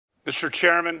Mr.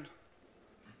 Chairman,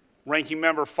 Ranking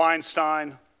Member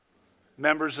Feinstein,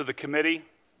 members of the committee,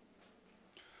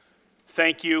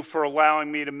 thank you for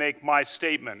allowing me to make my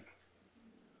statement.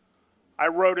 I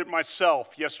wrote it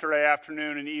myself yesterday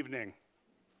afternoon and evening.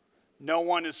 No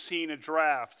one has seen a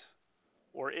draft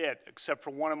or it except for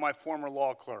one of my former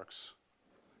law clerks.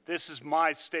 This is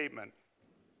my statement.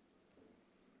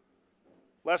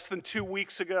 Less than 2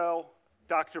 weeks ago,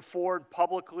 Dr. Ford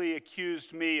publicly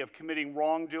accused me of committing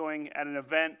wrongdoing at an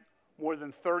event more than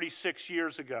 36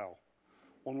 years ago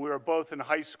when we were both in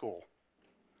high school.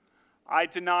 I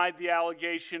denied the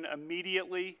allegation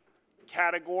immediately,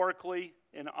 categorically,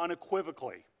 and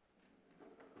unequivocally.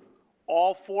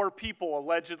 All 4 people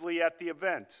allegedly at the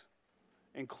event,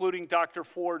 including Dr.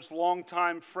 Ford's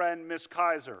longtime friend, Ms.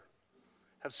 Kaiser,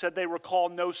 have said they recall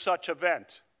no such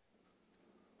event.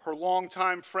 Her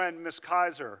longtime friend, Ms.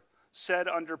 Kaiser, said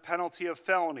under penalty of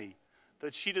felony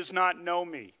that she does not know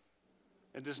me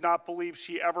and does not believe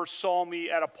she ever saw me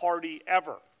at a party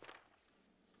ever.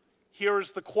 Here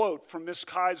is the quote from Ms.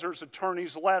 Kaiser's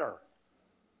attorney's letter.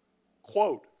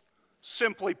 Quote,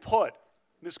 simply put,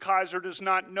 Ms. Kaiser does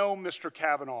not know Mr.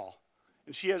 Kavanaugh,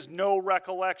 and she has no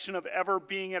recollection of ever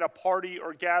being at a party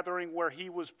or gathering where he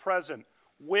was present,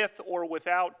 with or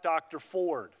without Dr.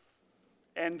 Ford.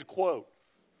 End quote.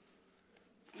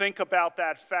 Think about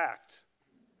that fact.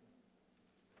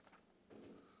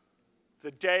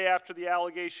 The day after the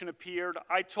allegation appeared,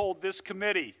 I told this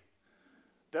committee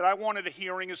that I wanted a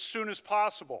hearing as soon as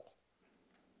possible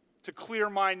to clear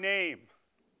my name.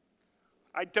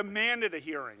 I demanded a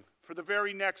hearing for the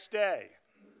very next day.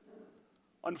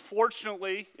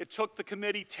 Unfortunately, it took the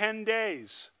committee 10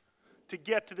 days to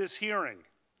get to this hearing.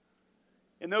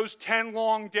 In those 10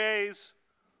 long days,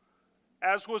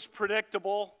 as was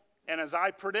predictable, and as I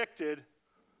predicted,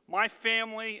 my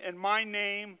family and my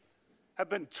name have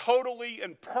been totally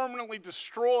and permanently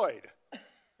destroyed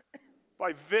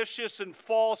by vicious and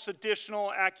false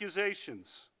additional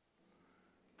accusations.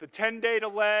 The 10-day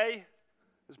delay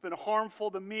has been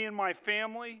harmful to me and my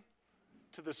family,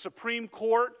 to the Supreme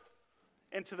Court,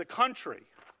 and to the country.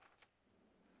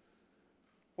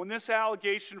 When this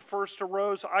allegation first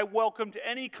arose, I welcomed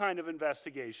any kind of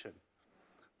investigation,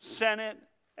 Senate,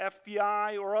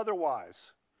 FBI, or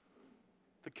otherwise.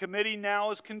 The committee now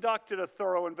has conducted a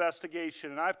thorough investigation,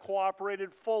 and I've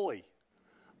cooperated fully.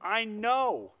 I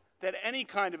know that any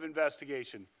kind of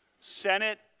investigation,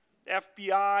 Senate,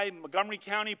 FBI, Montgomery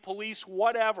County Police,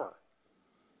 whatever,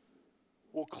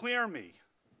 will clear me.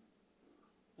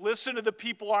 Listen to the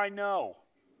people I know.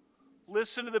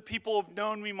 Listen to the people who have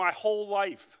known me my whole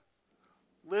life.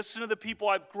 Listen to the people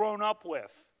I've grown up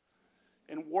with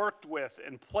and worked with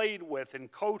and played with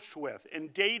and coached with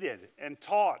and dated and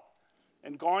taught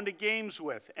and gone to games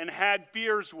with and had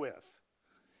beers with.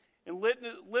 And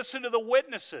listen to the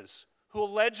witnesses who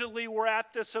allegedly were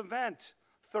at this event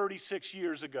 36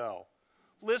 years ago.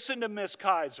 Listen to Ms.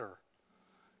 Kaiser.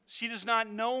 She does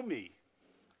not know me.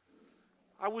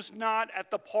 I was not at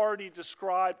the party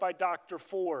described by Dr.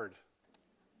 Ford.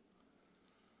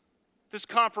 This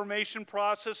confirmation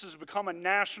process has become a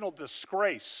national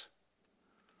disgrace.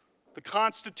 The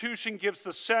Constitution gives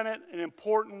the Senate an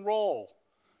important role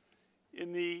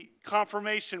in the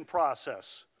confirmation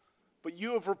process, but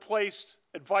you have replaced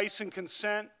advice and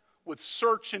consent with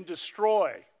search and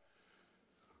destroy.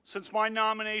 Since my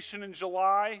nomination in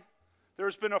July, there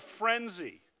has been a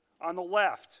frenzy on the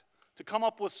left to come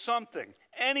up with something,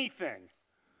 anything,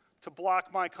 to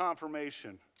block my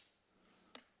confirmation.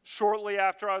 Shortly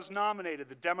after I was nominated,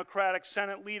 the Democratic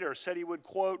Senate leader said he would,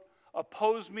 quote,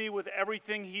 oppose me with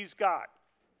everything he's got.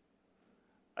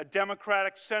 A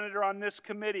Democratic senator on this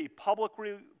committee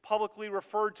publicly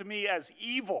referred to me as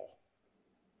evil.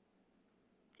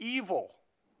 Evil.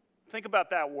 Think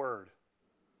about that word.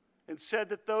 And said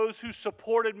that those who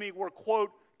supported me were,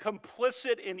 quote,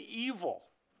 complicit in evil.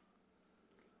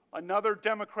 Another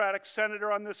Democratic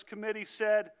senator on this committee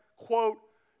said, quote,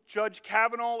 Judge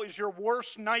Kavanaugh is your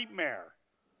worst nightmare.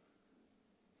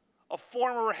 A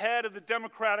former head of the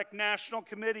Democratic National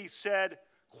Committee said,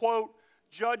 quote,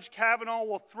 Judge Kavanaugh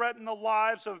will threaten the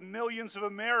lives of millions of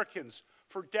Americans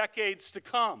for decades to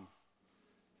come.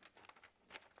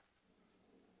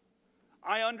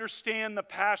 I understand the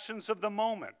passions of the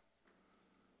moment,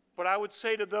 but I would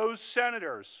say to those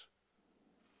senators,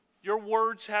 your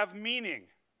words have meaning.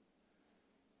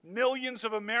 Millions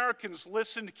of Americans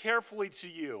listened carefully to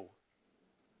you.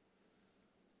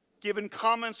 Given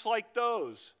comments like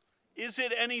those, is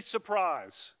it any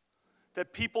surprise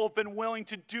that people have been willing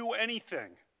to do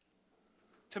anything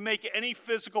to make any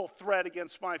physical threat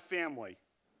against my family,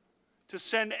 to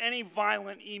send any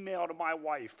violent email to my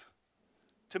wife,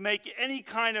 to make any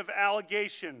kind of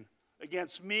allegation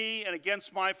against me and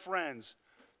against my friends,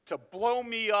 to blow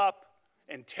me up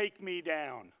and take me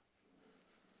down.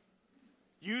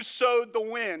 You sowed the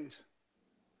wind.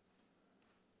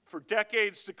 For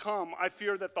decades to come, I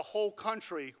fear that the whole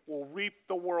country will reap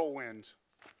the whirlwind.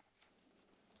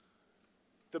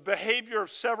 The behavior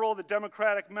of several of the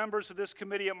Democratic members of this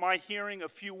committee at my hearing a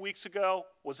few weeks ago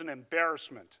was an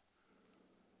embarrassment.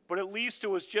 But at least it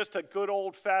was just a good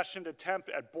old-fashioned attempt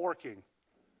at borking.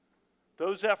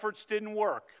 Those efforts didn't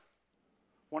work.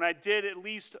 When I did at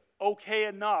least okay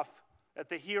enough at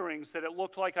the hearings that it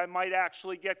looked like I might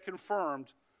actually get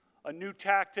confirmed, a new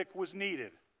tactic was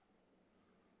needed.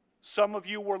 Some of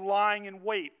you were lying in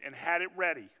wait and had it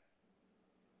ready.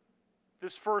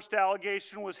 This first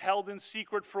allegation was held in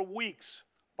secret for weeks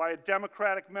by a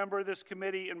Democratic member of this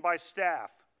committee and by staff.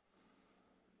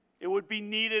 It would be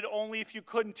needed only if you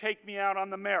couldn't take me out on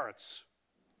the merits.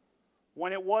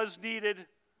 When it was needed,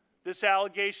 this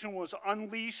allegation was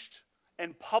unleashed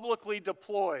and publicly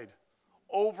deployed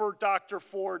over Dr.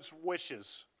 Ford's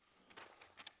wishes.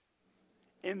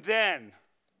 And then,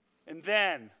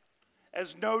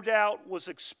 as no doubt was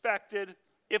expected,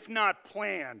 if not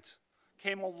planned,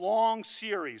 came a long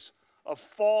series of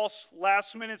false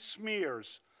last-minute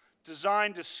smears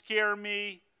designed to scare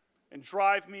me and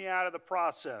drive me out of the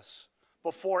process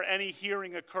before any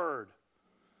hearing occurred.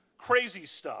 Crazy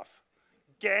stuff.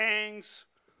 Gangs,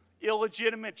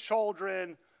 illegitimate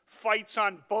children, fights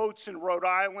on boats in Rhode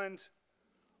Island.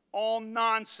 All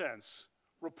nonsense,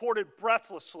 reported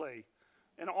breathlessly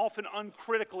and often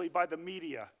uncritically by the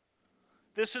media.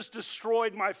 This has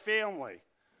destroyed my family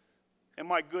and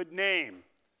my good name.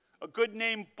 A good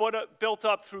name built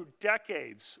up through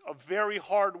decades of very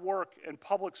hard work and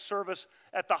public service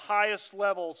at the highest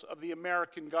levels of the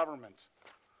American government.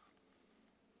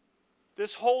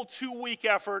 This whole two-week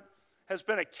effort has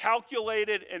been a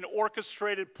calculated and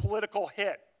orchestrated political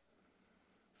hit,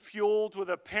 fueled with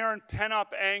apparent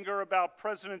pent-up anger about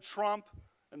President Trump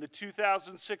and the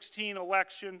 2016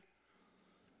 election,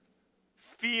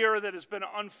 fear that has been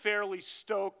unfairly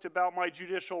stoked about my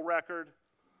judicial record,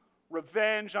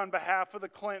 revenge on behalf of the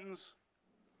Clintons,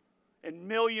 and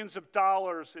millions of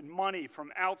dollars in money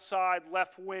from outside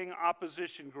left-wing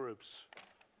opposition groups.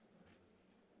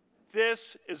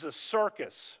 This is a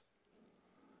circus.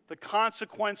 The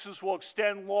consequences will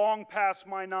extend long past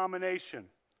my nomination.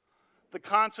 The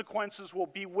consequences will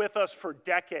be with us for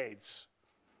decades.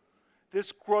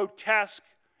 This grotesque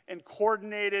and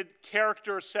coordinated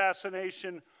character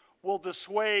assassination will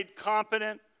dissuade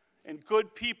competent and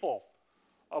good people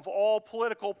of all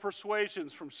political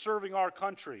persuasions from serving our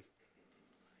country.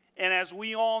 And as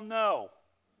we all know,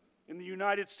 in the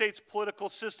United States political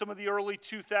system of the early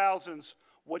 2000s,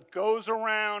 what goes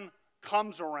around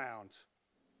comes around.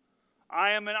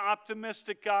 I am an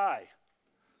optimistic guy.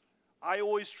 I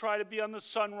always try to be on the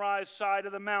sunrise side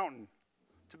of the mountain,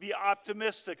 to be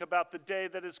optimistic about the day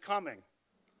that is coming.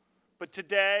 But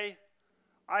today,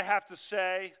 I have to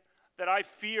say that I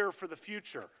fear for the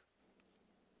future.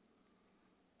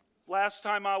 Last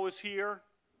time I was here,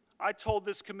 I told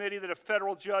this committee that a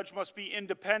federal judge must be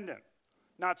independent,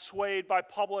 not swayed by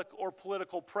public or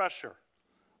political pressure.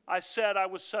 I said I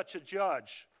was such a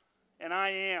judge, and I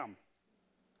am.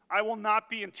 I will not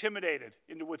be intimidated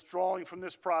into withdrawing from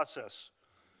this process.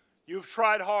 You've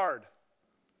tried hard.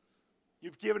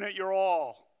 You've given it your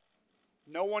all.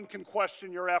 No one can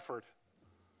question your effort.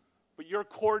 But your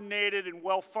coordinated and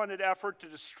well-funded effort to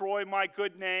destroy my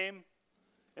good name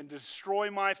and destroy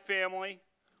my family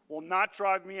will not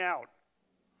drive me out.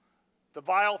 The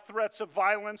vile threats of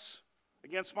violence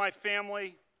against my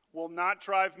family will not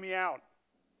drive me out.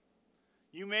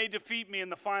 You may defeat me in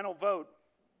the final vote,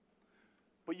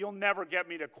 but you'll never get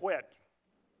me to quit.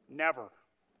 Never.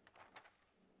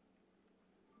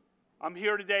 I'm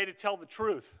here today to tell the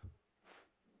truth.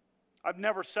 I've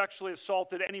never sexually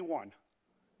assaulted anyone.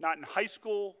 Not in high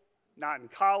school, not in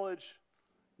college,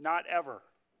 not ever.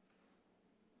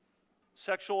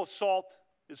 Sexual assault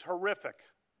is horrific.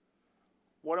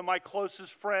 One of my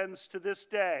closest friends to this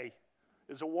day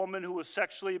is a woman who was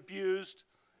sexually abused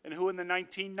and who in the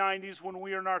 1990s, when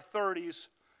we were in our 30s,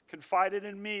 confided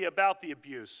in me about the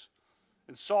abuse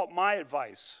and sought my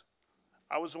advice.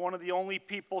 I was one of the only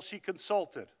people she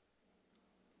consulted.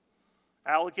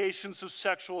 Allegations of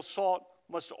sexual assault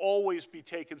must always be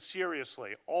taken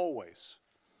seriously, always.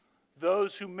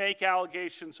 Those who make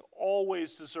allegations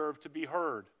always deserve to be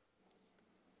heard.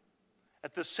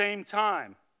 At the same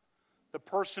time, the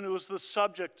person who is the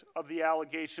subject of the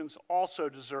allegations also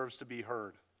deserves to be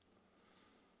heard.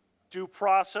 Due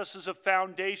process is a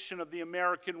foundation of the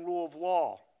American rule of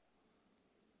law.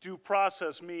 Due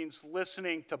process means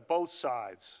listening to both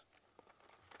sides.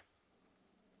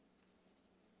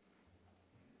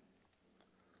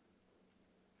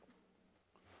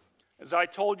 As I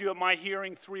told you at my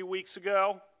hearing 3 weeks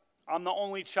ago, I'm the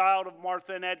only child of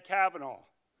Martha and Ed Kavanaugh.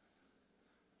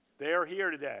 They are here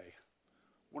today.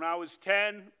 When I was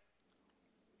 10,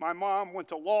 my mom went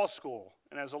to law school,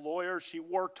 and as a lawyer, she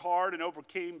worked hard and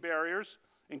overcame barriers,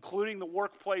 including the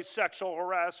workplace sexual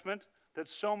harassment that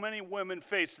so many women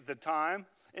faced at the time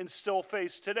and still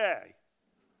face today.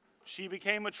 She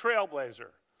became a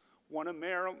trailblazer, one of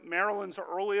Maryland's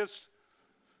earliest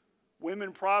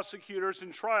women prosecutors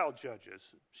and trial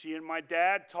judges. She and my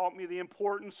dad taught me the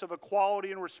importance of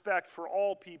equality and respect for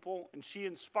all people, and she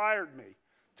inspired me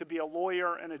to be a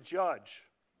lawyer and a judge.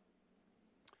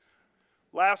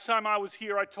 Last time I was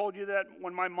here, I told you that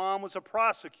when my mom was a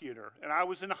prosecutor and I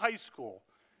was in high school,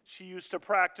 she used to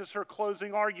practice her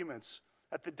closing arguments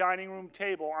at the dining room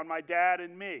table on my dad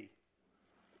and me.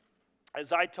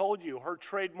 As I told you, her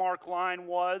trademark line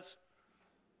was,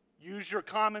 "Use your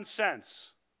common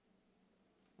sense.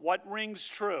 What rings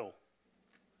true?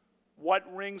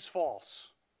 What rings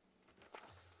false?"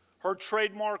 Her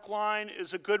trademark line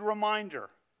is a good reminder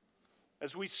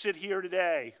as we sit here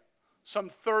today, some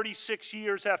 36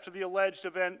 years after the alleged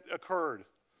event occurred,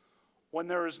 when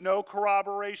there is no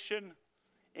corroboration,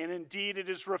 and indeed it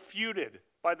is refuted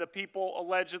by the people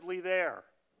allegedly there.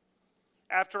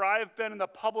 After I have been in the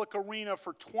public arena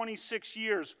for 26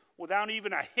 years without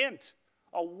even a hint,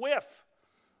 a whiff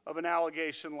of an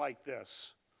allegation like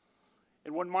this,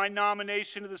 and when my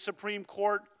nomination to the Supreme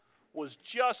Court was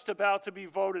just about to be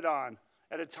voted on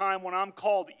at a time when I'm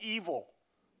called evil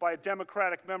by a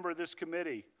Democratic member of this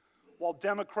committee, while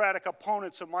Democratic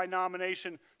opponents of my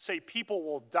nomination say people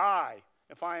will die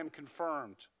if I am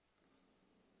confirmed.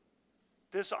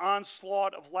 This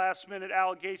onslaught of last-minute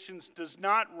allegations does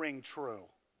not ring true.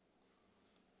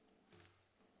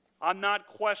 I'm not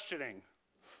questioning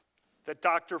that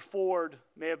Dr. Ford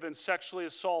may have been sexually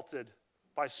assaulted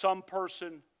by some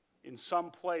person in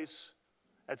some place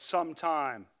at some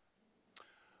time.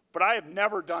 But I have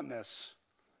never done this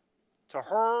to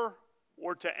her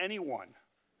or to anyone.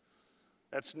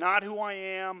 That's not who I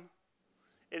am.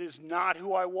 It is not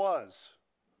who I was.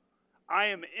 I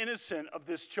am innocent of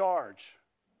this charge.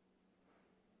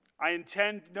 I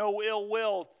intend no ill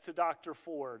will to Dr.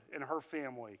 Ford and her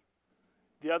family.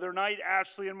 The other night,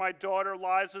 Ashley and my daughter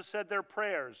Liza said their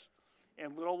prayers,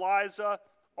 and little Liza,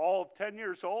 all of 10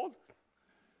 years old,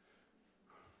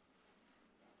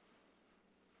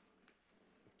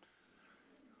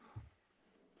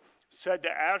 said to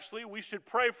Ashley, "We should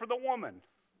pray for the woman."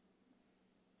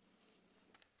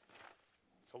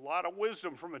 It's a lot of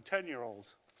wisdom from a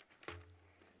 10-year-old.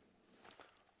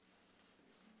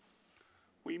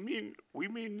 We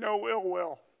mean no ill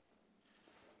will.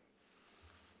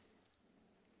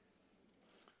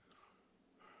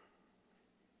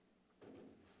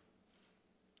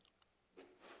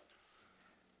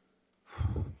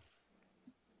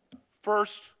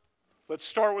 First, let's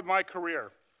start with my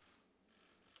career.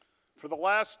 For the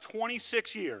last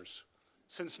 26 years,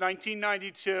 since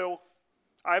 1992,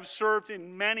 I've served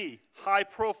in many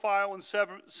high-profile and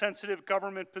sensitive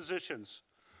government positions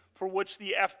for which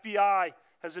the FBI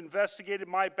has investigated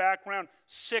my background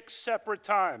 6 separate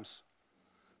times.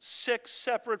 6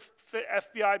 separate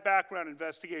FBI background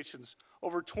investigations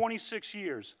over 26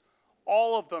 years,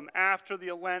 all of them after the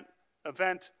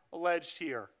event alleged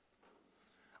here.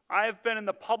 I have been in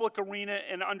the public arena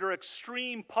and under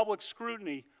extreme public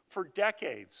scrutiny for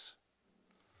decades.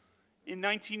 In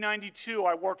 1992,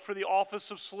 I worked for the Office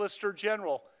of Solicitor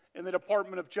General in the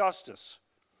Department of Justice.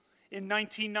 In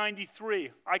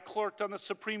 1993, I clerked on the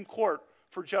Supreme Court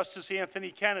for Justice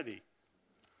Anthony Kennedy.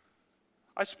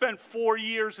 I spent 4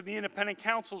 years in the Independent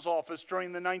Counsel's Office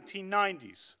during the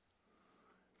 1990s.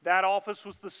 That office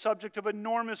was the subject of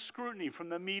enormous scrutiny from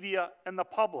the media and the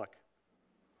public.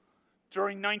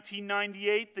 During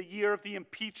 1998, the year of the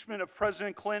impeachment of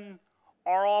President Clinton,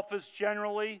 our office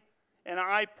generally, and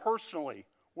I personally,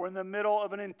 were in the middle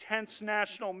of an intense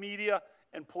national media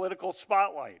and political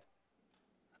spotlight.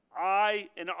 I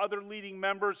and other leading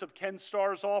members of Ken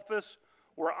Starr's office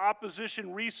were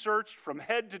opposition researched from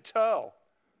head to toe,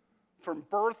 from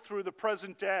birth through the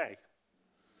present day.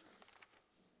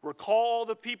 Recall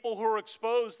the people who were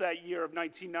exposed that year of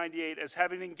 1998 as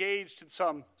having engaged in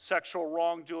some sexual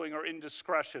wrongdoing or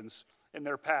indiscretions in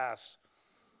their past.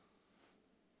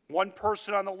 One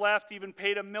person on the left even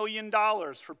paid $1 million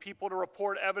for people to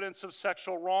report evidence of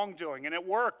sexual wrongdoing, and it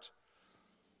worked.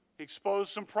 He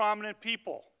exposed some prominent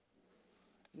people.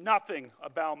 Nothing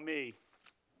about me.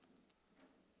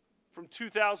 From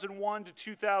 2001 to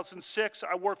 2006,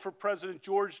 I worked for President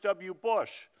George W.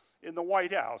 Bush in the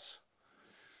White House.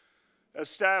 As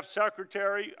staff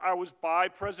secretary, I was by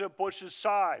President Bush's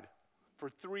side for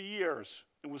 3 years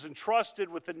and was entrusted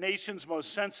with the nation's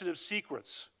most sensitive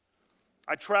secrets.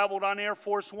 I traveled on Air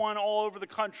Force One all over the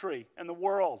country and the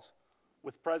world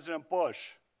with President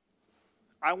Bush.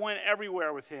 I went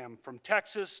everywhere with him, from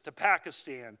Texas to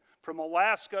Pakistan, from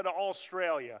Alaska to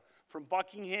Australia, from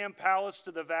Buckingham Palace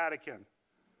to the Vatican.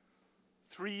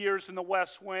 3 years in the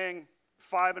West Wing,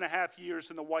 5.5 years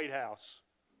in the White House.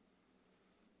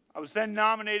 I was then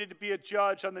nominated to be a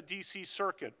judge on the D.C.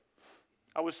 Circuit.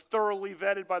 I was thoroughly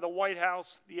vetted by the White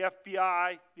House, the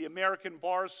FBI, the American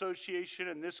Bar Association,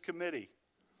 and this committee.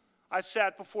 I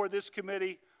sat before this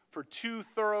committee for 2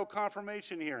 thorough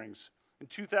confirmation hearings in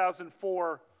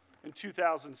 2004 and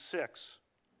 2006.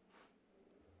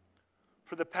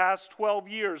 For the past 12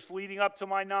 years leading up to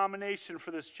my nomination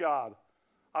for this job,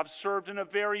 I've served in a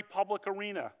very public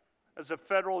arena as a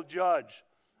federal judge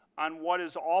on what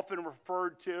is often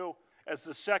referred to as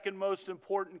the second most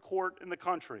important court in the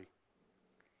country.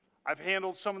 I've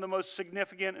handled some of the most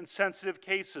significant and sensitive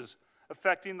cases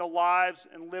affecting the lives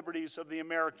and liberties of the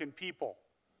American people.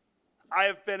 I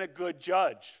have been a good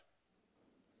judge.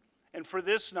 And for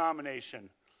this nomination,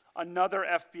 another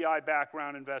FBI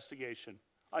background investigation,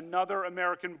 another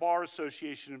American Bar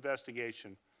Association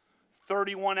investigation,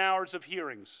 31 hours of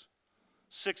hearings,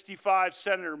 65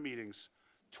 senator meetings,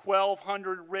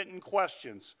 1,200 written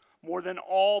questions, more than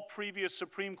all previous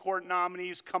Supreme Court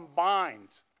nominees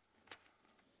combined.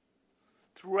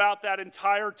 Throughout that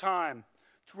entire time,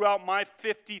 throughout my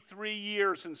 53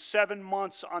 years and 7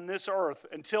 months on this earth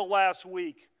until last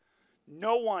week,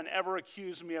 no one ever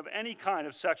accused me of any kind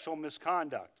of sexual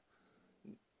misconduct.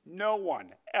 No one,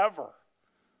 ever.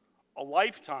 A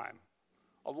lifetime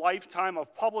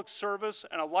of public service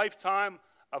and a lifetime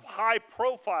of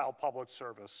high-profile public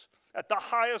service at the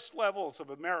highest levels of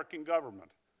American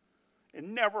government,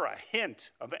 and never a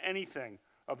hint of anything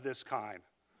of this kind.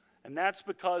 And that's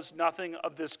because nothing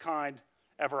of this kind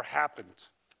ever happened.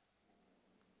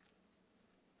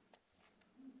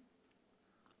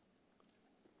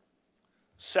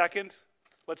 Second,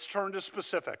 let's turn to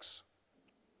specifics.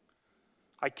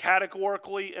 I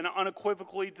categorically and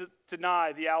unequivocally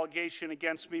deny the allegation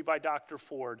against me by Dr.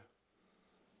 Ford.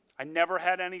 I never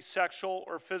had any sexual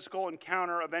or physical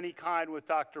encounter of any kind with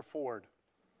Dr. Ford.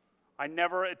 I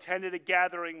never attended a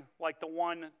gathering like the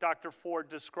one Dr. Ford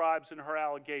describes in her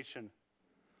allegation.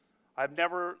 I've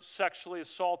never sexually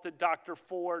assaulted Dr.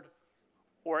 Ford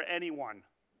or anyone.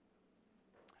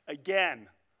 Again,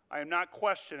 I am not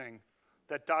questioning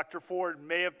that Dr. Ford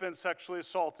may have been sexually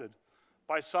assaulted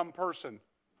by some person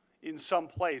in some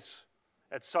place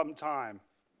at some time.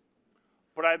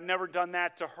 But I've never done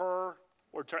that to her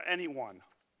or to anyone.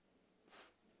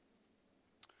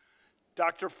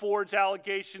 Dr. Ford's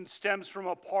allegation stems from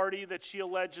a party that she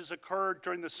alleges occurred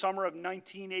during the summer of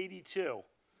 1982,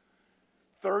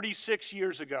 36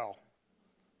 years ago.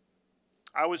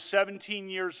 I was 17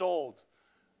 years old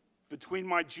between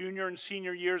my junior and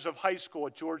senior years of high school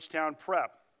at Georgetown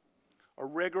Prep, a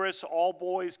rigorous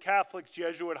all-boys Catholic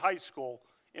Jesuit high school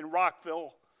in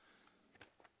Rockville,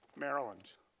 Maryland.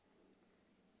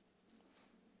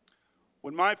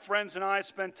 When my friends and I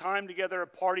spent time together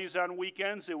at parties on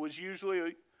weekends, it was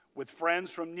usually with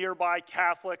friends from nearby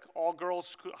Catholic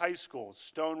all-girls high schools,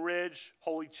 Stone Ridge,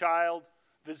 Holy Child,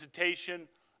 Visitation,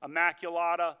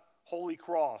 Immaculata, Holy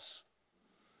Cross.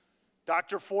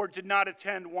 Dr. Ford did not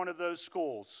attend one of those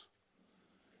schools.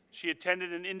 She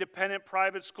attended an independent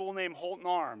private school named Holton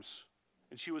Arms,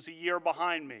 and she was a year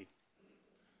behind me.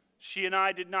 She and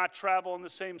I did not travel in the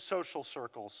same social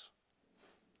circles.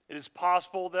 It is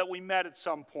possible that we met at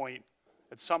some point,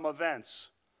 at some events,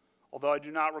 although I do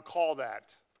not recall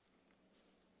that.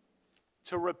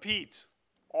 To repeat,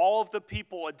 all of the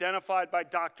people identified by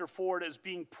Dr. Ford as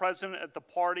being present at the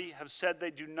party have said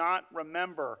they do not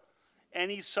remember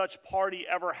any such party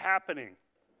ever happening.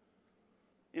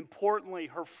 Importantly,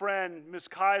 her friend, Ms.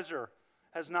 Kaiser,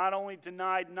 has not only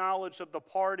denied knowledge of the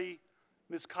party,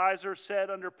 Ms. Kaiser said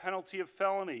under penalty of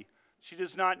felony, she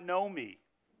does not know me,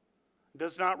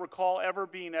 does not recall ever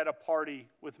being at a party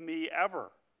with me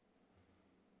ever.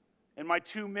 And my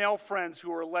 2 male friends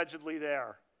who were allegedly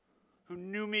there, who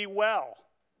knew me well,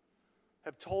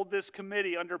 have told this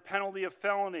committee under penalty of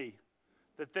felony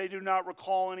that they do not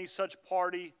recall any such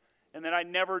party and that I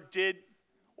never did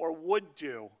or would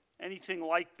do anything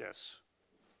like this.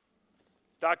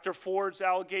 Dr. Ford's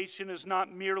allegation is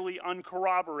not merely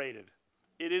uncorroborated.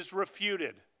 It is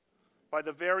refuted by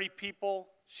the very people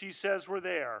she says were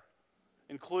there,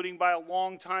 including by a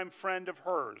longtime friend of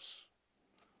hers,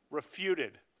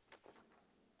 refuted.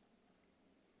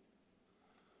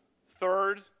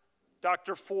 Third,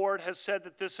 Dr. Ford has said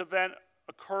that this event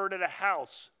occurred at a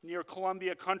house near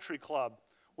Columbia Country Club,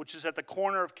 which is at the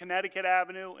corner of Connecticut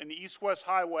Avenue and East-West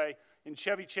Highway in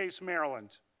Chevy Chase,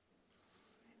 Maryland.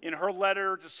 In her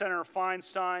letter to Senator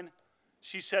Feinstein,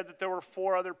 she said that there were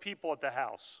 4 other people at the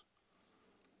house,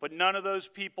 but none of those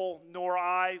people, nor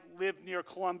I, lived near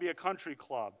Columbia Country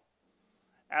Club.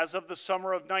 As of the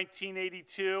summer of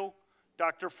 1982,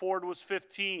 Dr. Ford was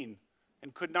 15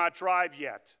 and could not drive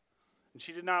yet, and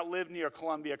she did not live near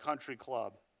Columbia Country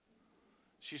Club.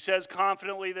 She says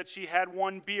confidently that she had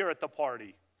 1 beer at the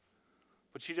party,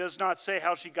 but she does not say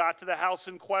how she got to the house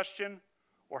in question,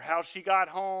 or how she got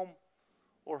home,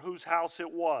 or whose house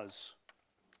it was.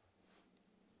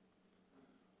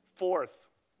 Fourth,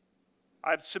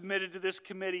 I've submitted to this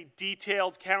committee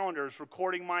detailed calendars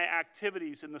recording my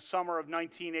activities in the summer of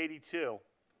 1982.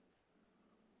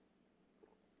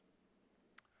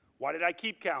 Why did I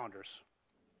keep calendars?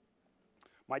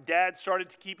 My dad started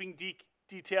keeping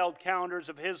detailed calendars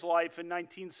of his life in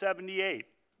 1978.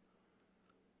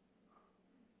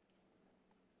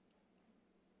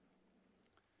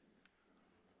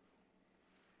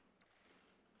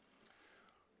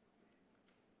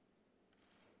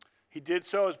 He did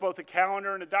so as both a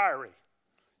calendar and a diary.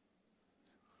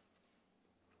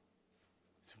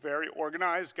 He's a very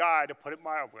organized guy, to put it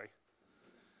mildly.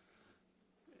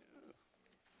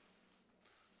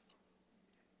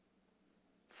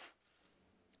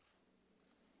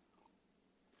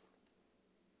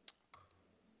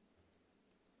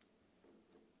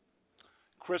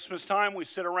 Christmas time, we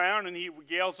sit around and he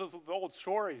regales us with old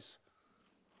stories.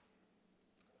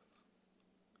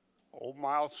 Old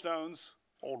milestones,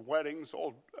 old weddings,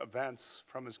 old events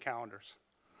from his calendars.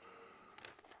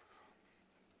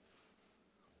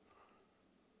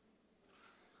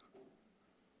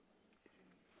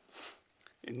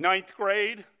 In 9th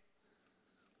grade,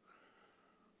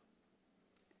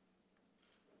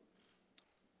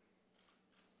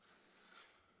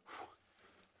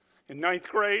 in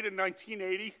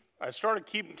 1980, I started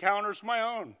keeping calendars of my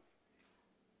own.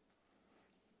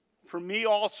 For me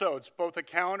also, it's both a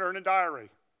calendar and a diary.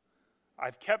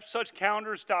 I've kept such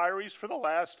calendars, diaries for the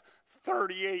last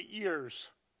 38 years.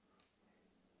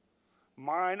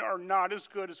 Mine are not as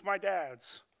good as my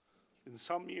dad's in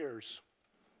some years.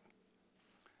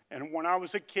 And when I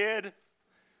was a kid,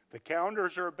 the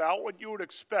calendars are about what you would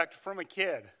expect from a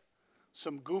kid.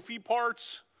 Some goofy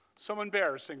parts, some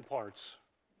embarrassing parts.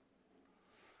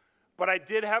 But I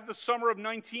did have the summer of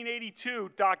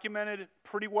 1982 documented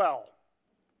pretty well.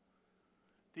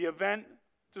 The event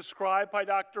described by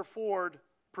Dr. Ford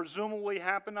presumably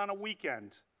happened on a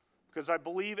weekend, because I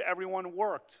believe everyone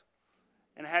worked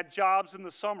and had jobs in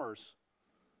the summers.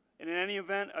 And in any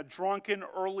event, a drunken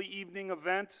early evening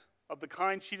event of the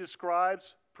kind she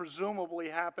describes presumably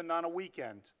happened on a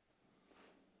weekend.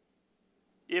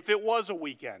 If it was a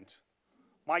weekend,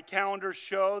 my calendars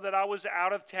show that I was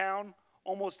out of town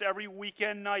almost every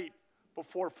weekend night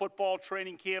before football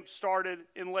training camp started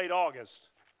in late August.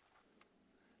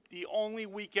 The only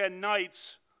weekend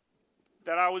nights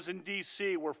that I was in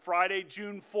D.C. were Friday,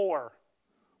 June 4,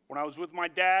 when I was with my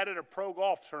dad at a pro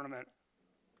golf tournament.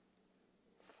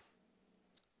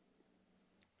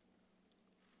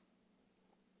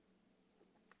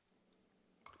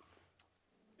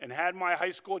 And had my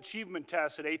high school achievement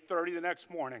test at 8:30 the next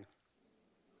morning.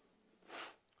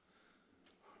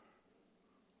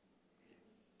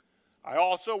 I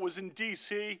also was in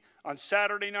D.C. on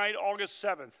Saturday night, August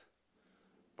 7th.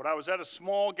 But I was at a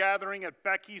small gathering at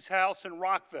Becky's house in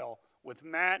Rockville with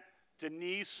Matt,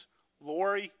 Denise,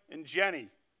 Lori, and Jenny.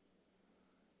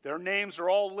 Their names are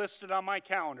all listed on my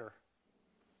calendar.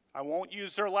 I won't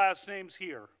use their last names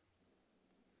here.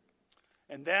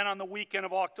 And then on the weekend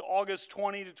of August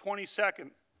 20 to 22nd,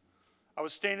 I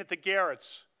was staying at the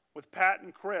Garretts with Pat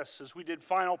and Chris as we did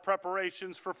final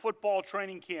preparations for football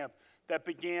training camp that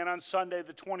began on Sunday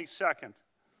the 22nd.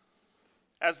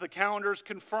 As the calendars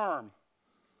confirm,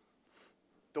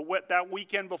 that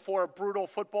weekend before a brutal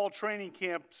football training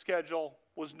camp schedule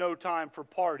was no time for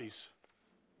parties.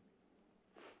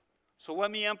 So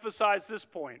let me emphasize this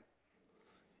point.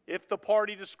 If the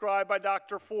party described by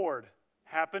Dr. Ford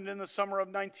happened in the summer of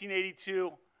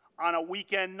 1982 on a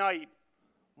weekend night,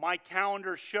 my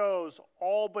calendar shows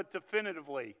all but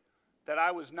definitively that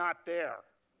I was not there.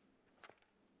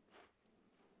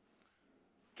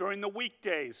 During the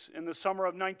weekdays in the summer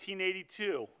of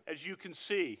 1982, as you can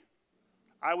see,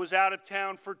 I was out of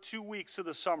town for 2 weeks of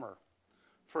the summer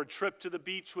for a trip to the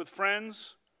beach with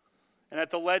friends and at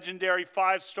the legendary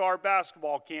 5-star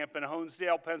basketball camp in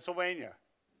Honesdale, Pennsylvania.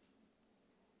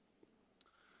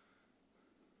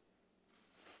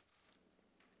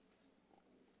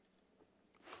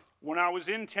 When I was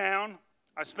in town,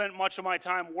 I spent much of my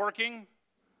time working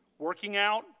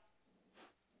out,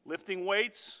 lifting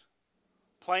weights,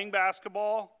 playing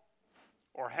basketball,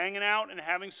 or hanging out and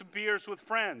having some beers with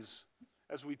friends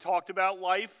as we talked about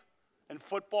life and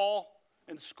football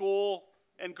and school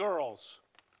and girls.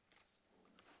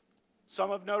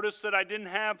 Some have noticed that I didn't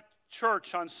have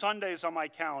church on Sundays on my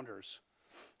calendars.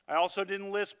 I also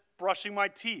didn't list brushing my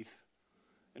teeth.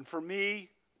 And for me,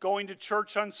 going to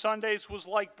church on Sundays was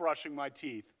like brushing my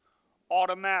teeth.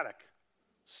 Automatic.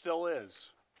 Still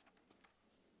is.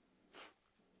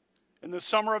 In the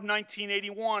summer of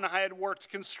 1981, I had worked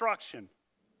construction.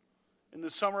 In the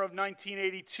summer of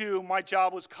 1982, my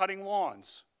job was cutting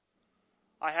lawns.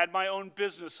 I had my own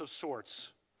business of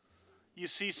sorts. You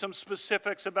see some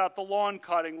specifics about the lawn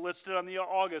cutting listed on the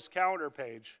August calendar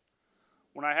page.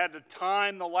 When I had to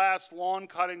time the last lawn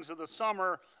cuttings of the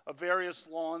summer of various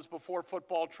lawns before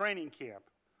football training camp.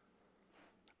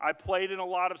 I played in a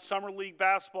lot of summer league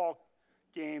basketball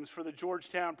games for the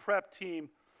Georgetown prep team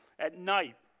at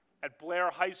night at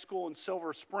Blair High School in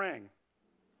Silver Spring.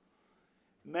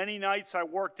 Many nights I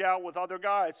worked out with other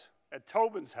guys at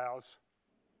Tobin's house.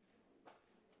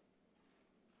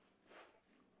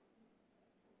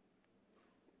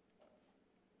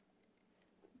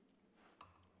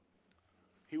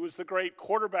 He was the great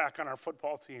quarterback on our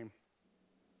football team,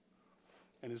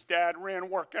 and his dad ran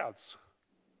workouts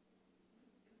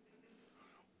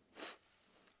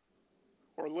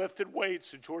or lifted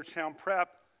weights at Georgetown Prep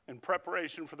in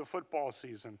preparation for the football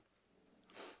season.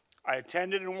 I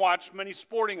attended and watched many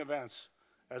sporting events,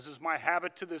 as is my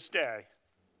habit to this day.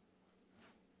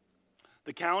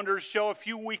 The calendars show a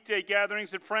few weekday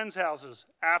gatherings at friends' houses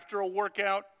after a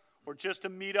workout or just to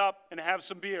meet up and have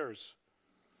some beers.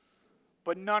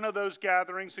 But none of those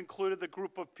gatherings included the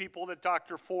group of people that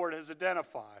Dr. Ford has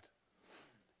identified.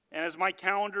 And as my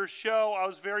calendars show, I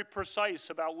was very precise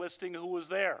about listing who was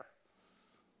there.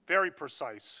 Very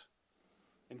precise.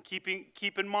 And keep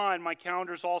in mind, my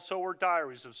calendars also were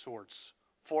diaries of sorts,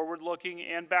 forward-looking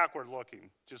and backward-looking,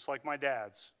 just like my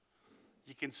dad's.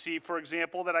 You can see, for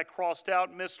example, that I crossed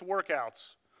out missed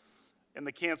workouts and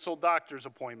the canceled doctor's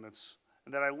appointments,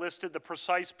 and that I listed the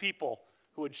precise people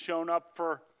who had shown up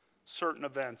for certain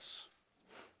events.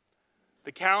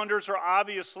 The calendars are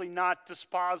obviously not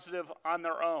dispositive on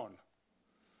their own,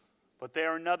 but they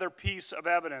are another piece of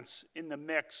evidence in the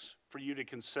mix for you to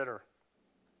consider.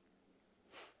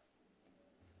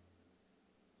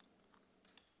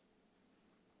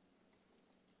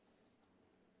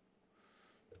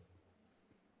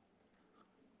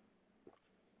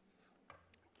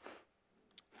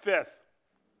 Fifth,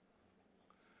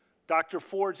 Dr.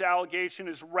 Ford's allegation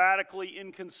is radically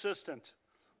inconsistent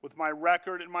with my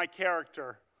record and my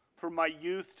character from my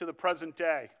youth to the present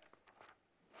day.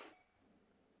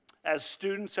 As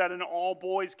students at an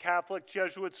all-boys Catholic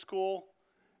Jesuit school,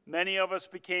 many of us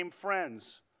became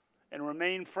friends and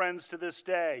remain friends to this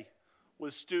day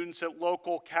with students at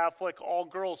local Catholic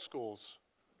all-girls schools.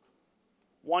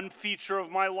 One feature of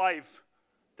my life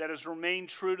that has remained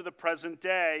true to the present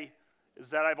day is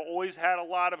that I've always had a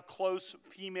lot of close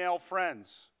female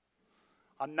friends.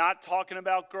 I'm not talking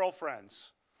about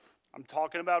girlfriends. I'm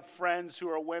talking about friends who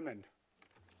are women.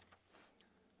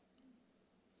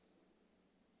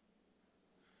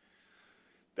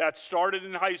 That started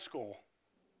in high school.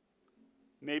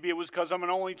 Maybe it was because I'm an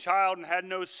only child and had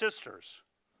no sisters.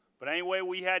 But anyway,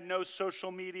 we had no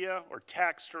social media or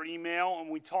text or email, and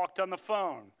we talked on the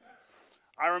phone.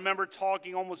 I remember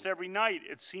talking almost every night,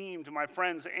 it seemed, to my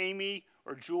friends Amy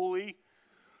or Julie,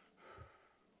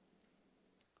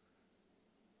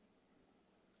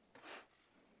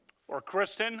 or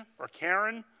Kristen, or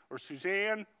Karen, or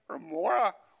Suzanne, or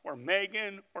Maura, or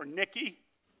Megan, or Nikki.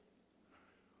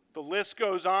 The list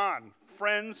goes on.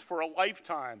 Friends for a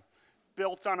lifetime,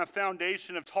 built on a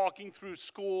foundation of talking through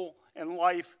school and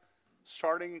life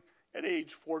starting at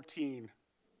age 14.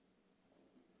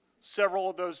 Several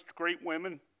of those great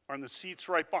women are in the seats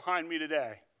right behind me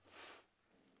today.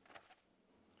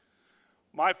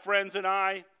 My friends and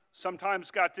I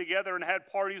sometimes got together and had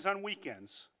parties on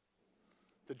weekends.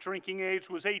 The drinking age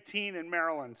was 18 in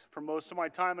Maryland for most of my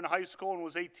time in high school and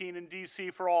was 18 in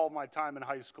DC for all of my time in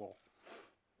high school.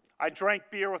 I drank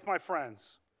beer with my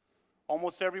friends.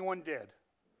 Almost everyone did.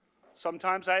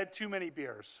 Sometimes I had too many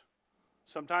beers.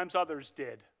 Sometimes others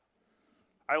did.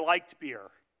 I liked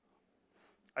beer.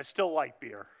 I still like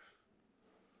beer.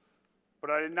 But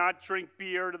I did not drink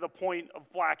beer to the point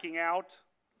of blacking out,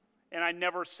 and I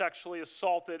never sexually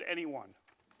assaulted anyone.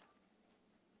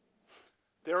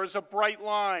 There is a bright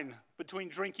line between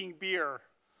drinking beer,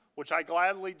 which I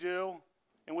gladly do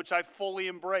and which I fully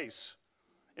embrace,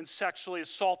 and sexually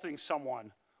assaulting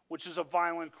someone, which is a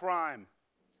violent crime.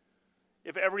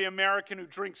 If every American who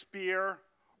drinks beer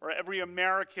or every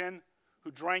American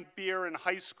who drank beer in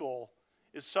high school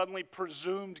is suddenly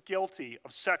presumed guilty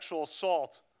of sexual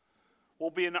assault, we'll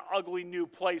be in an ugly new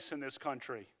place in this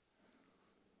country.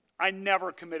 I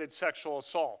never committed sexual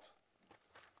assault.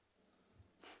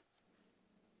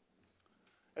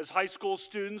 As high school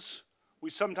students, we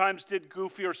sometimes did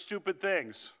goofy or stupid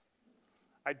things.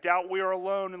 I doubt we are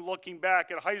alone in looking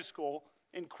back at high school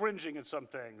and cringing at some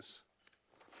things.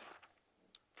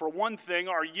 For one thing,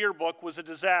 our yearbook was a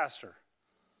disaster.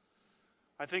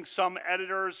 I think some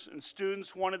editors and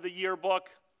students wanted the yearbook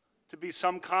to be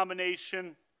some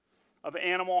combination of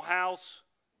Animal House,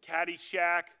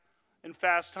 Caddyshack, and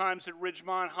Fast Times at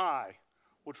Ridgemont High,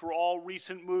 which were all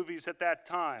recent movies at that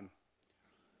time.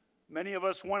 Many of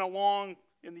us went along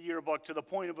in the yearbook to the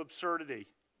point of absurdity.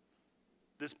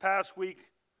 This past week,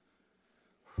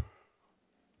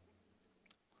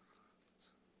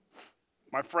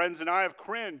 my friends and I have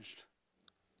cringed.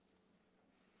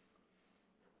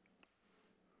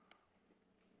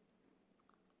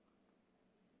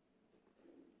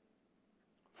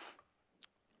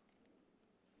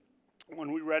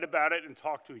 When we read about it and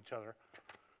talked to each other.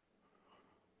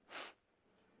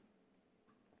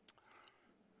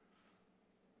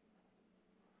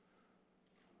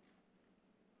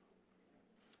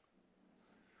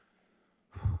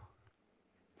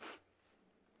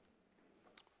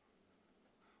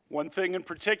 One thing in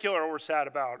particular we're sad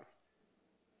about.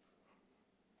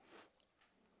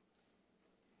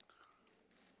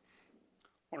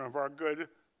 One of our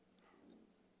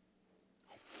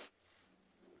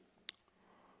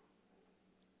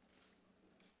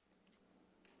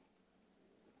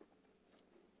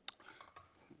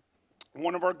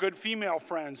good female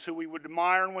friends who we would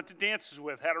admire and went to dances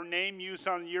with had her name used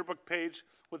on the yearbook page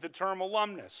with the term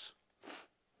alumnus.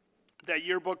 That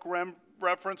yearbook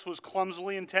reference was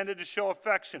clumsily intended to show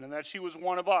affection and that she was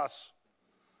one of us.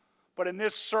 But in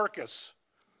this circus,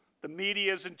 the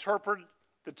media has interpreted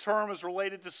the term as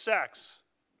related to sex.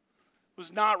 It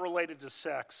was not related to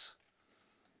sex.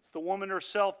 As the woman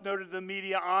herself noted to the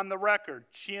media on the record,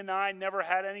 she and I never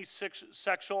had any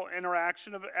sexual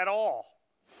interaction at all.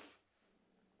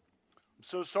 I'm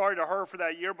so sorry to her for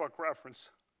that yearbook reference.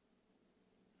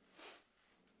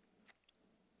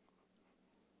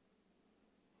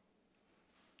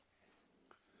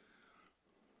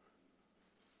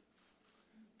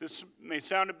 This may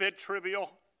sound a bit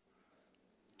trivial,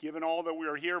 given all that we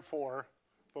are here for,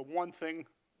 but one thing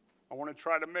I want to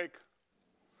try to make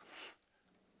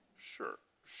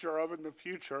sure of in the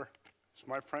future is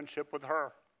my friendship with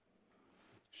her.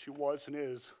 She was and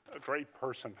is a great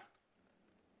person.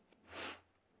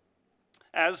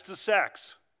 As to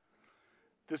sex,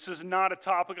 this is not a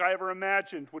topic I ever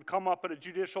imagined would come up at a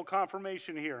judicial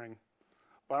confirmation hearing,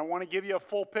 but I want to give you a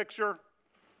full picture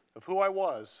of who I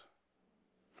was.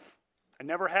 I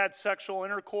never had sexual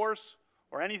intercourse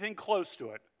or anything close to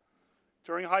it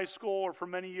during high school or for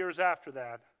many years after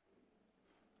that.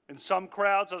 In some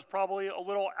crowds, I was probably a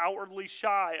little outwardly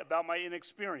shy about my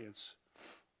inexperience.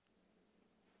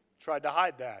 Tried to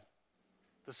hide that.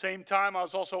 At the same time, I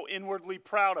was also inwardly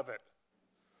proud of it.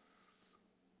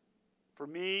 For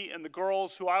me and the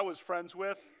girls who I was friends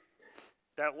with,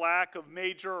 that lack of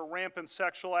major or rampant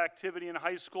sexual activity in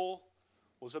high school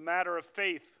was a matter of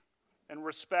faith and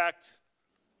respect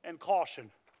and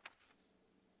caution.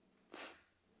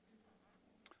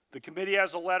 The committee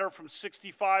has a letter from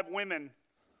 65 women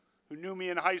who knew me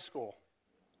in high school.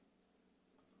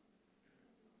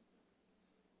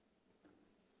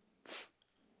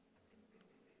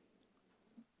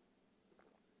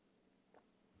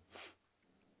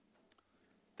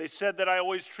 They said that I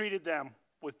always treated them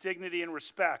with dignity and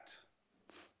respect.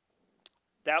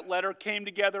 That letter came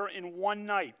together in one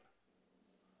night,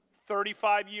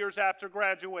 35 years after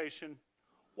graduation,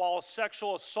 while a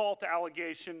sexual assault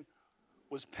allegation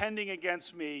was pending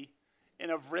against me in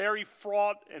a very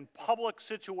fraught and public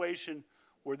situation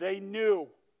where they knew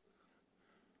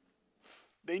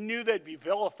they'd be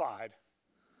vilified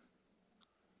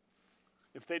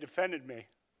if they defended me.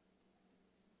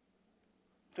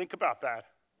 Think about that.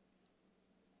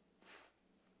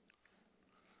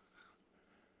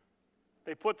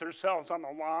 They put themselves on the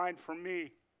line for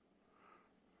me.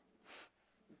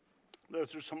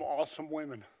 Those are some awesome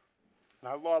women, and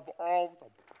I love all of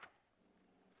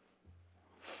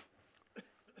them.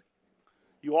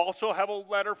 You also have a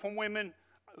letter from women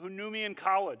who knew me in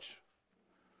college.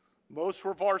 Most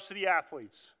were varsity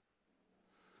athletes.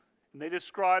 And they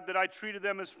described that I treated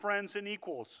them as friends and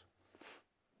equals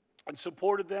and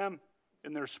supported them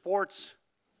in their sports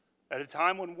at a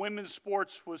time when women's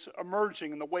sports was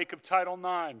emerging in the wake of Title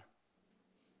IX.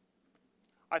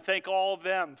 I thank all of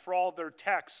them for all of their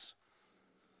texts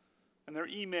and their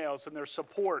emails and their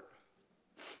support.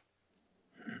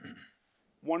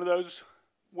 One of those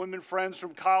women friends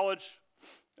from college,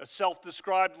 a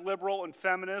self-described liberal and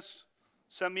feminist,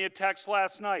 sent me a text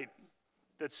last night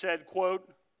that said, quote,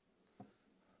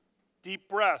 "Deep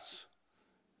breaths.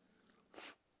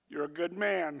 You're a good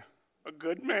man, a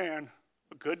good man,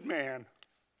 a good man."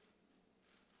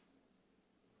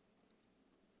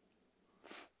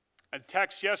 A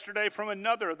text yesterday from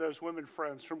another of those women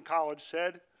friends from college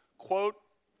said, quote,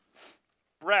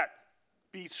 "Brett,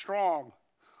 be strong,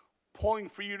 pulling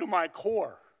for you to my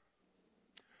core."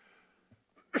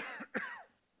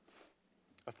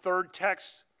 A third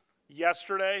text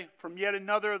yesterday from yet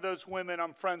another of those women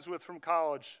I'm friends with from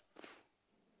college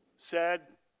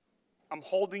said, "I'm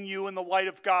holding you in the light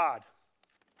of God."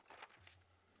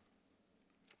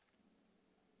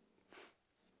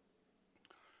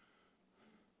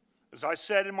 As I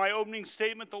said in my opening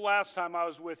statement the last time I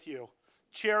was with you,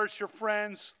 cherish your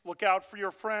friends, look out for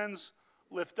your friends,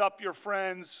 lift up your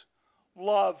friends,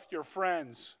 love your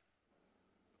friends.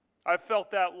 I've felt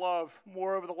that love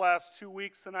more over the last 2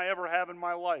 weeks than I ever have in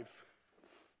my life.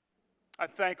 I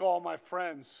thank all my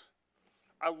friends.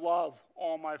 I love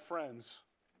all my friends.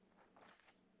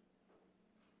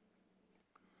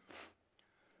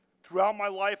 Throughout my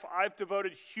life, I've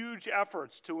devoted huge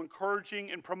efforts to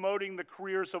encouraging and promoting the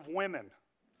careers of women.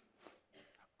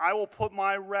 I will put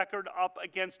my record up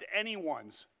against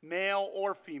anyone's, male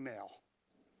or female.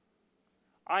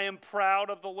 I am proud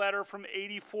of the letter from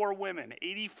 84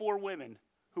 women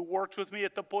who worked with me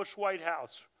at the Bush White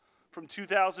House from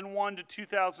 2001 to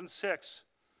 2006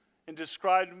 and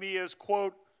described me as,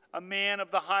 quote, "a man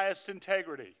of the highest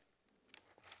integrity."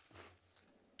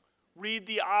 Read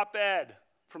the op-ed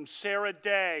from Sarah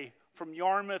Day from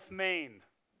Yarmouth, Maine.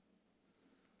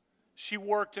 She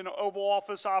worked in Oval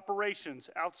Office operations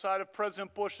outside of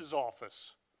President Bush's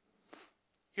office.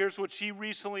 Here's what she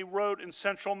recently wrote in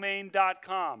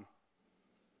centralmaine.com.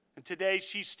 And today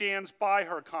she stands by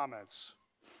her comments.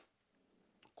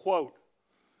 Quote,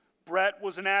 "Brett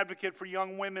was an advocate for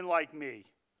young women like me.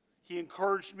 He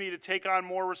encouraged me to take on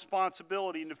more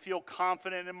responsibility and to feel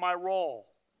confident in my role.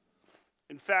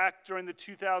 In fact, during the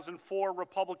 2004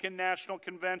 Republican National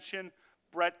Convention,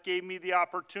 Brett gave me the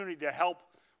opportunity to help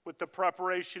with the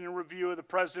preparation and review of the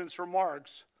president's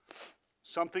remarks,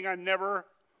 something I never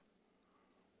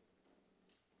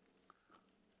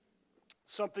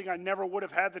would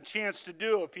have had the chance to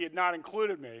do if he had not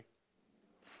included me.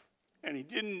 And he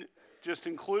didn't just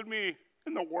include me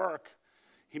in the work.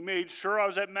 He made sure I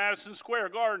was at Madison Square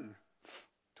Garden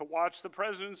to watch the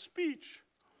president's speech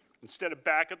instead of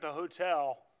back at the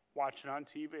hotel watching on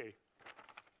TV."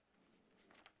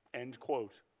 End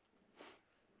quote.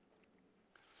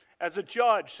 As a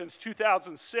judge since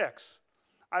 2006,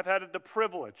 I've had the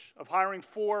privilege of hiring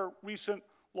 4 recent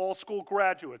law school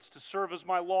graduates to serve as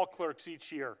my law clerks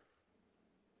each year.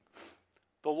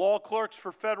 The law clerks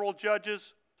for federal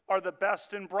judges are the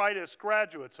best and brightest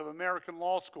graduates of American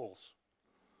law schools.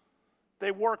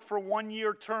 They work for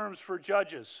 1-year terms for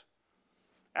judges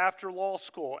after law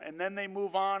school, and then they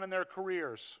move on in their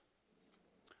careers.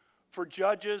 For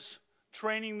judges,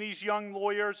 training these young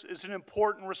lawyers is an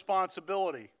important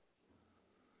responsibility.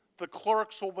 The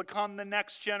clerks will become the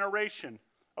next generation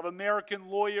of American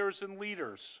lawyers and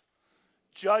leaders,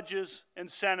 judges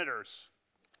and senators.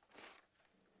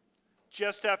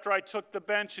 Just after I took the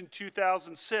bench in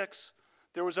 2006,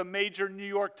 there was a major New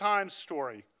York Times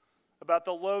story about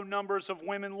the low numbers of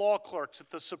women law clerks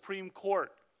at the Supreme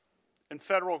Court and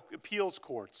federal appeals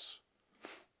courts.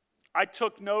 I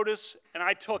took notice and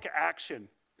I took action.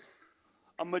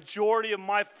 A majority of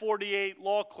my 48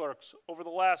 law clerks over the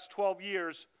last 12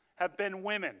 years have been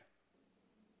women.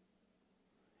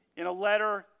 In a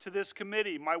letter to this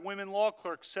committee, my women law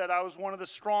clerks said I was one of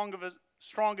the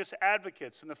strongest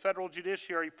advocates in the federal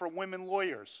judiciary for women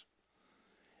lawyers.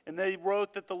 And they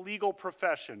wrote that the legal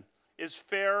profession is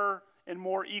fairer and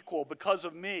more equal because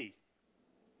of me.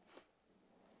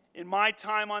 In my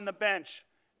time on the bench,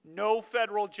 no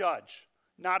federal judge,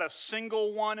 not a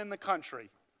single one in the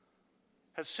country,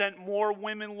 has sent more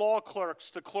women law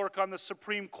clerks to clerk on the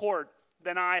Supreme Court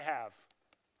than I have.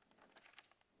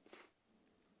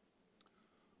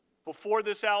 Before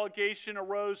this allegation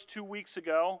arose 2 weeks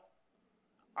ago,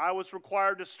 I was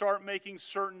required to start making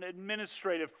certain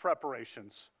administrative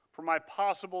preparations for for my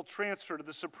possible transfer to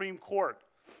the Supreme Court,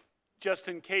 just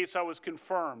in case I was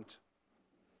confirmed.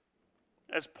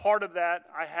 As part of that,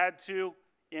 I had to,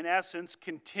 in essence,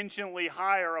 contingently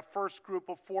hire a first group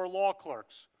of 4 law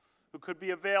clerks who could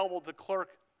be available to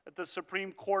clerk at the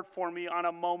Supreme Court for me on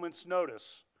a moment's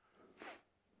notice.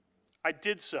 I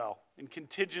did so and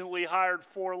contingently hired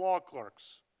 4 law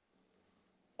clerks.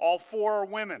 All 4 are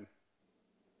women.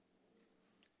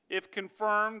 If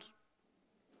confirmed,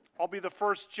 I'll be the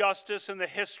first justice in the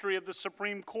history of the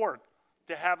Supreme Court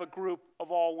to have a group of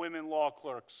all women law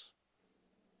clerks.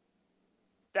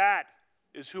 That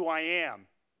is who I am.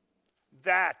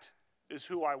 That is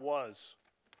who I was.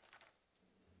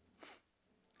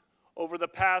 Over the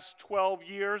past 12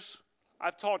 years,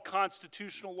 I've taught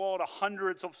constitutional law to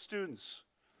hundreds of students,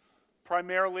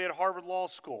 primarily at Harvard Law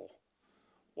School,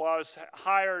 while I was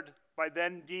hired by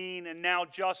then Dean and now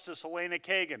Justice Elena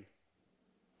Kagan.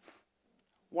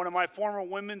 One of my former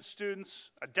women students,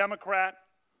 a Democrat,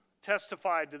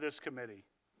 testified to this committee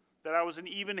that I was an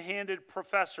even-handed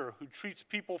professor who treats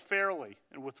people fairly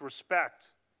and with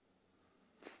respect.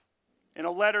 In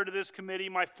a letter to this committee,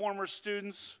 my former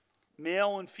students,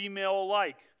 male and female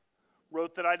alike,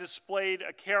 wrote that I displayed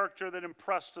a character that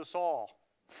impressed us all.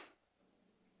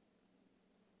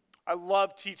 I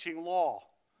love teaching law,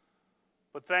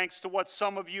 but thanks to what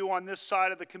some of you on this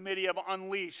side of the committee have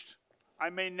unleashed, I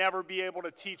may never be able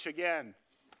to teach again.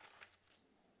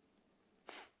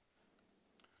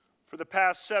 For the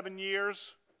past 7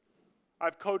 years,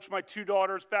 I've coached my 2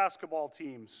 daughters' basketball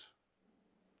teams.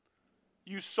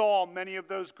 You saw many of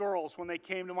those girls when they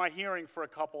came to my hearing for a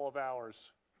couple of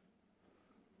hours.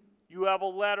 You have a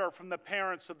letter from the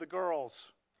parents of the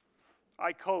girls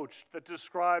I coached that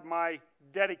describe my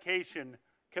dedication,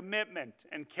 commitment,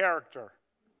 and character.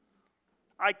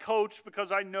 I coach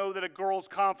because I know that a girl's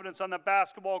confidence on the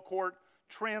basketball court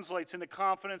translates into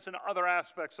confidence in other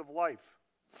aspects of life.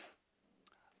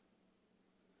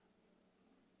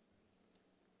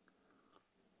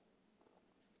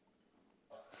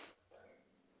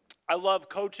 I love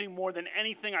coaching more than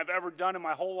anything I've ever done in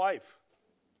my whole life.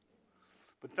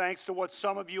 But thanks to what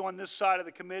some of you on this side of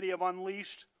the committee have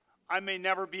unleashed, I may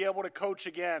never be able to coach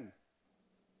again.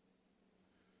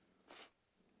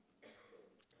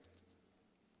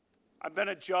 I've been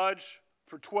a judge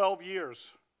for 12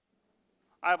 years.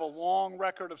 I have a long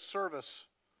record of service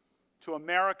to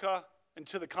America and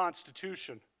to the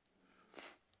Constitution.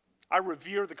 I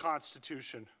revere the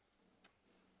Constitution.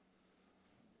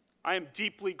 I am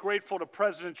deeply grateful to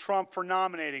President Trump for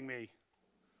nominating me.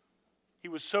 He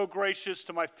was so gracious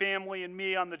to my family and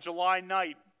me on the July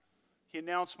night he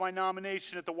announced my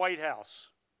nomination at the White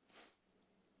House.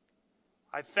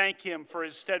 I thank him for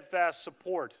his steadfast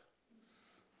support.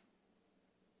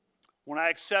 When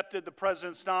I accepted the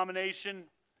President's nomination,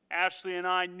 Ashley and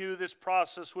I knew this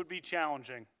process would be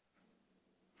challenging.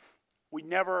 We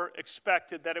never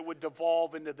expected that it would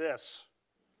devolve into this.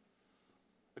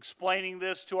 Explaining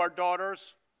this to our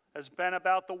daughters has been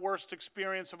about the worst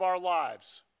experience of our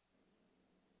lives.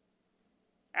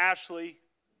 Ashley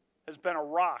has been a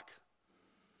rock.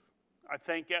 I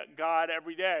thank God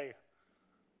every day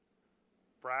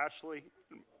for Ashley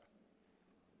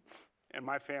and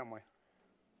my family.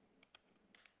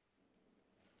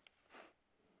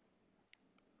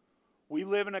 We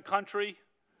live in a country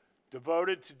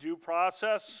devoted to due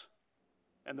process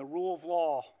and the rule of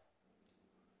law.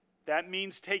 That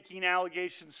means taking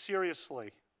allegations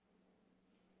seriously.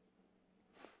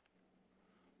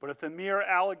 But if the mere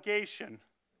allegation,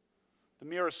 the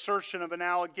mere assertion of an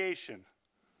allegation,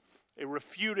 a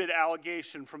refuted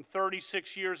allegation from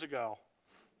 36 years ago,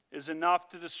 is enough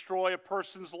to destroy a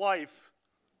person's life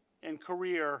and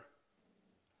career,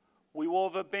 we will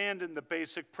have abandoned the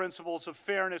basic principles of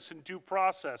fairness and due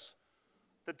process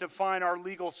that define our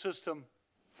legal system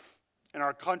and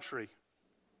our country.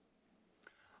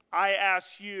 I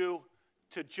ask you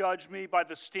to judge me by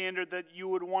the standard that you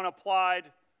would want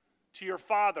applied to your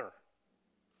father,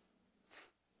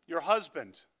 your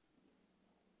husband,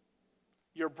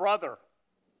 your brother,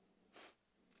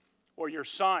 or your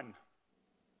son.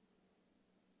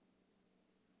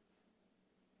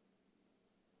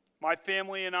 My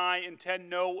family and I intend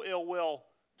no ill will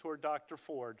toward Dr.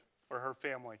 Ford or her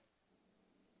family.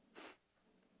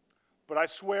 But I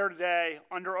swear today,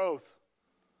 under oath,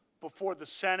 before the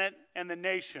Senate and the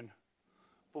nation,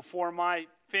 before my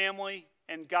family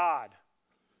and God,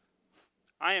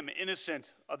 I am innocent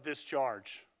of this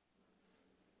charge.